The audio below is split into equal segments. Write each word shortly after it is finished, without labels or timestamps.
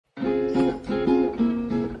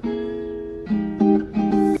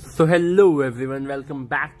So hello everyone, welcome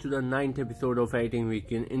back to the 9th episode of Editing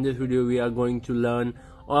Weekend. In this video we are going to learn,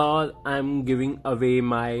 or I'm giving away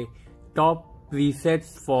my top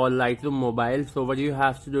presets for Lightroom Mobile. So what you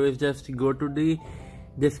have to do is just go to the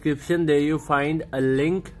description. There you find a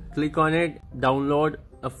link, click on it, download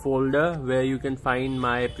a folder where you can find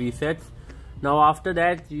my presets. Now after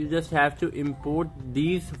that you just have to import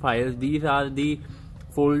these files. These are the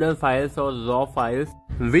folder files or raw files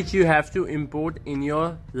which you have to import in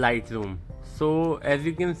your Lightroom. So as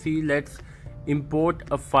you can see, let's import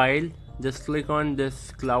a file. Just click on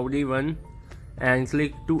this cloudy one and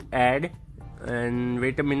click to add, and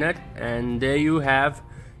wait a minute, and there you have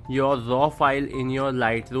your raw file in your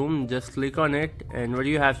Lightroom. Just click on it, and what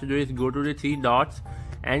you have to do is go to the three dots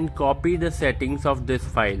and copy the settings of this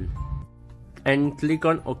file and click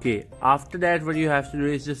on OK. After that what you have to do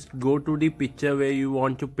is just go to the picture where you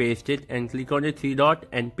want to paste it and click on the three dot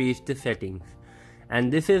and paste the settings.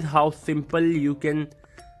 And this is how simple you can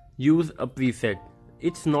use a preset.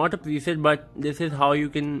 It's not a preset, but this is how you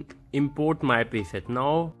can import my preset.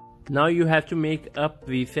 Now you have to make a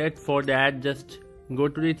preset. For that, just go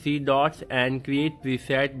to the three dots and create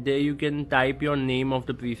preset. There you can type your name of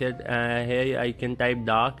the preset. Here I can type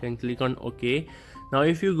dark and click on OK. Now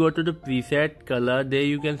if you go to the preset color, there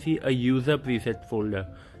you can see a user preset folder.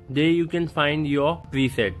 There you can find your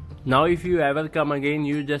preset. Now if you ever come again,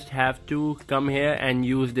 you just have to come here and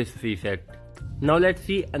use this preset. Now let's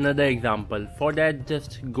see another example. For that,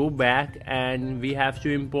 just go back and we have to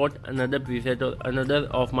import another preset or another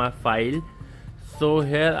of my file. So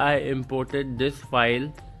here I imported this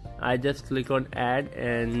file. I just click on add,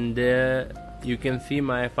 and there you can see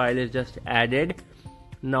my file is just added.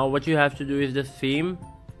 Now what you have to do is the same,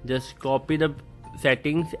 just copy the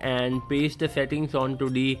settings and paste the settings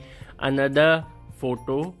onto the another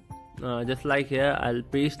photo. Just like here, I'll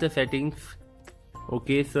paste the settings.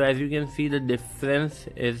 Okay, so as you can see, the difference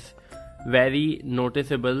is very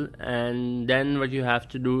noticeable. And then what you have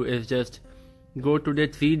to do is just go to the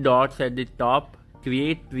three dots at the top,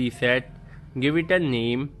 create preset, give it a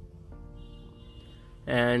name,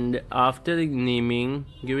 and after naming,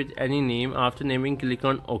 give it any name. After naming, click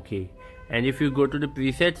on OK, and if you go to the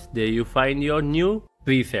presets, there you find your new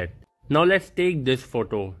preset. Now let's take this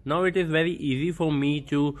photo. Now it is very easy for me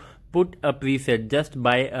to put a preset just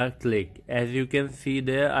by a click. As you can see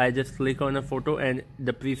there, I just click on a photo and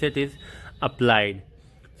the preset is applied.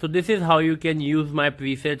 So this is how you can use my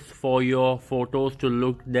presets for your photos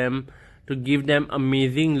to give them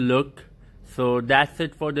amazing look. So that's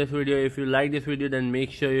it for this video. If you like this video, then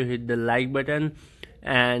make sure you hit the like button,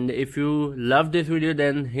 and if you love this video,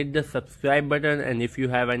 then hit the subscribe button, and if you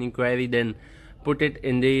have any query, then put it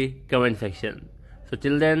in the comment section. So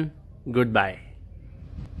till then, goodbye.